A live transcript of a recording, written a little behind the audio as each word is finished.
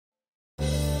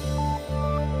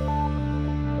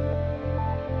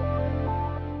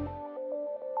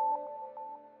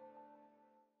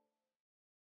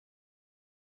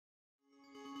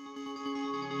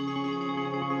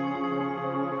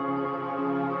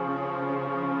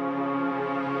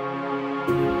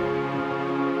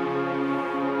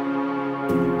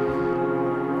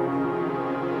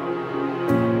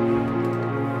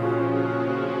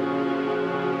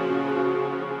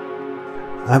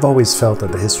I've always felt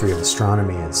that the history of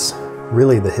astronomy is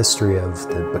really the history of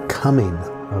the becoming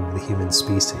of the human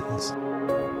species.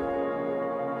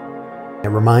 It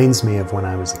reminds me of when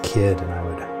I was a kid and I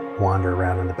would wander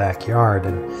around in the backyard,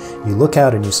 and you look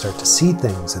out and you start to see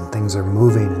things, and things are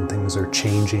moving and things are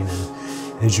changing,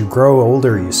 and as you grow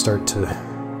older you start to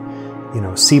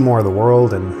see more of the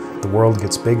world, and the world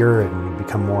gets bigger and you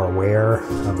become more aware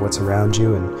of what's around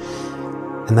you,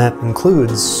 and that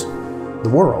includes the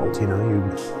world.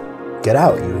 You get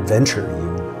out, you adventure,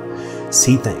 you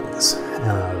see things.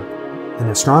 In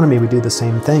astronomy we do the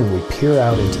same thing. We peer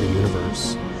out into the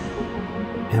universe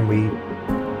and we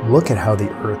look at how the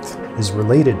Earth is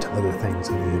related to other things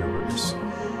in the universe.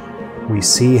 We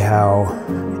see how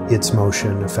its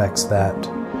motion affects that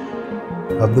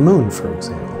of the moon, for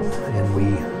example, and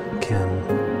we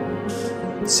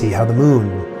can see how the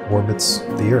moon orbits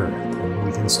the Earth. And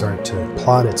we can start to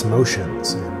plot its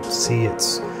motions and see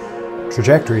its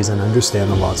trajectories and understand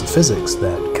the laws of physics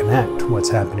that connect what's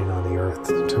happening on the Earth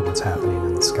to what's happening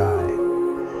in the sky.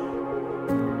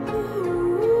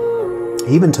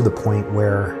 Even to the point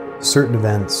where certain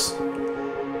events,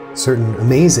 certain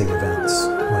amazing events,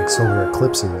 like solar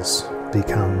eclipses,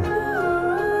 become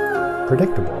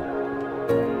predictable.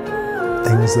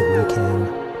 Things that we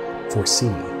can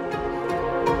foresee.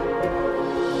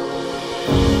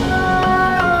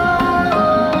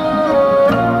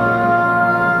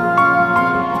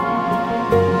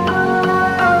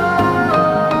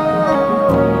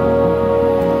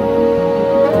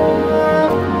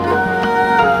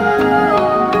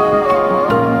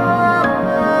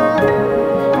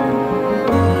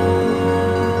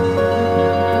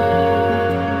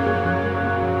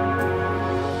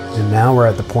 Now we're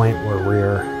at the point where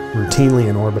we're routinely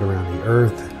in orbit around the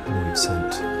Earth, and we've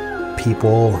sent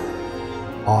people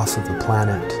off of the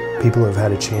planet, people who have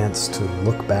had a chance to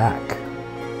look back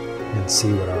and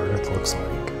see what our Earth looks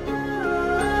like.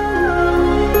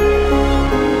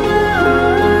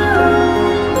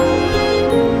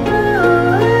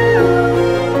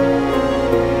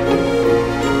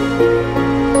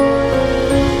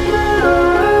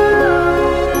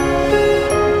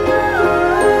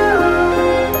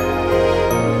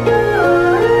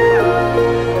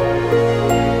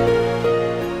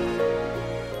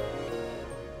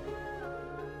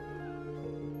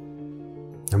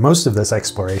 Most of this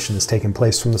exploration has taken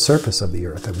place from the surface of the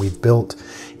Earth, and we've built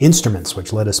instruments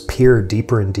which let us peer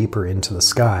deeper and deeper into the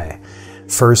sky.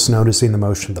 First noticing the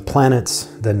motion of the planets,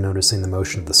 then noticing the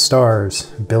motion of the stars,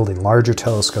 building larger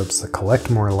telescopes that collect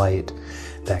more light,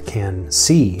 that can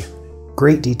see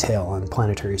great detail on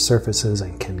planetary surfaces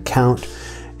and can count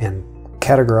and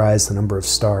categorize the number of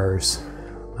stars.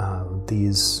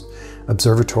 These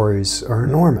observatories are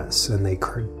enormous, and they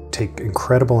take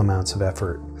incredible amounts of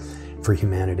effort for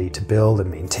humanity to build and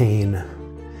maintain,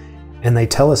 and they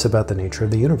tell us about the nature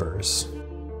of the universe.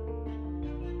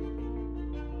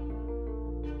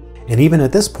 And even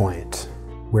at this point,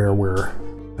 where we're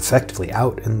effectively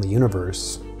out in the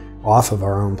universe, off of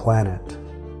our own planet,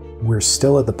 we're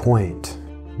still at the point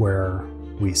where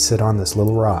we sit on this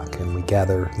little rock and we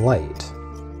gather light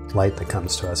that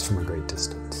comes to us from a great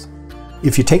distance.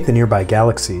 If you take the nearby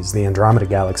galaxies, the Andromeda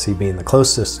Galaxy being the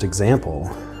closest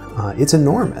example, it's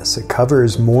enormous. It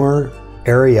covers more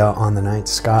area on the night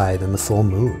sky than the full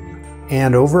moon.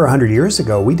 And over 100 years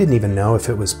ago, we didn't even know if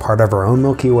it was part of our own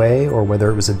Milky Way or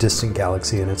whether it was a distant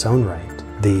galaxy in its own right.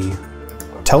 The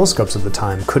telescopes of the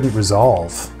time couldn't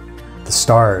resolve the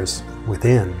stars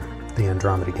within the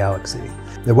Andromeda Galaxy.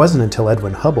 It wasn't until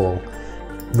Edwin Hubble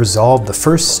resolved the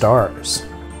first stars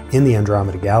in the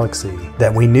Andromeda Galaxy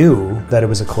that we knew that it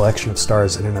was a collection of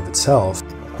stars in and of itself.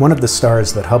 One of the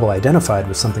stars that Hubble identified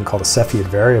was something called a Cepheid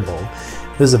variable.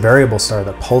 This is a variable star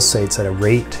that pulsates at a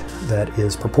rate that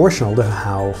is proportional to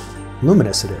how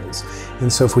luminous it is.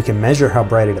 And so if we can measure how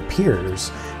bright it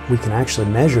appears, we can actually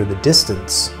measure the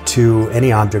distance to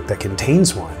any object that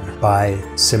contains one by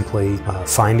simply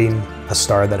finding a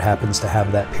star that happens to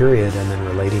have that period and then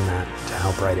relating that to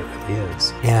how bright it really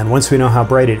is. And once we know how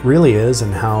bright it really is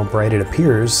and how bright it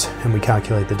appears, and we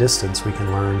calculate the distance, we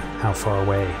can learn how far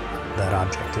away that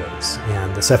object is.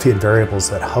 And the Cepheid variables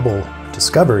that Hubble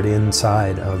discovered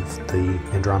inside of the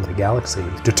Andromeda Galaxy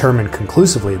determined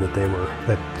conclusively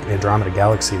that Andromeda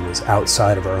Galaxy was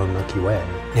outside of our own Milky Way,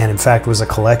 and in fact was a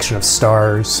collection of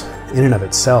stars in and of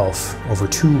itself over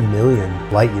 2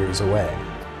 million light years away.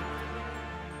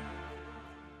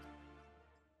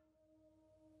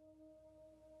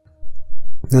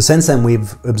 Now, since then,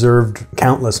 we've observed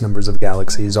countless numbers of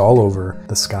galaxies all over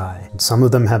the sky. Some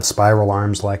of them have spiral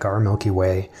arms like our Milky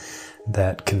Way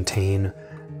that contain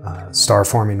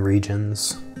star-forming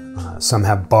regions. Some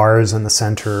have bars in the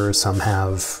center, some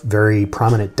have very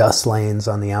prominent dust lanes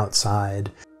on the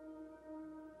outside.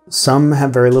 Some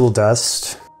have very little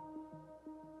dust,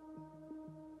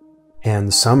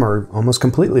 and some are almost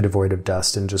completely devoid of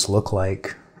dust and just look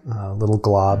like little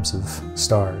globs of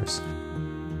stars.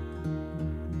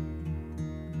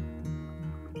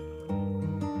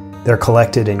 They're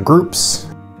collected in groups,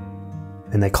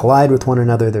 and they collide with one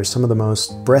another. They're some of the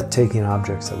most breathtaking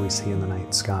objects that we see in the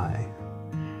night sky.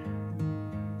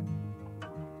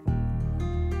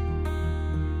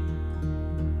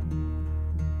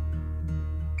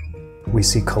 We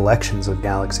see collections of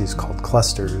galaxies called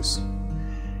clusters.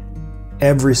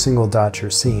 Every single dot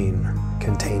you're seeing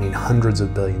containing hundreds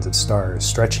of billions of stars,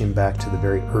 stretching back to the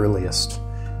very earliest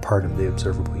part of the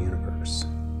observable universe.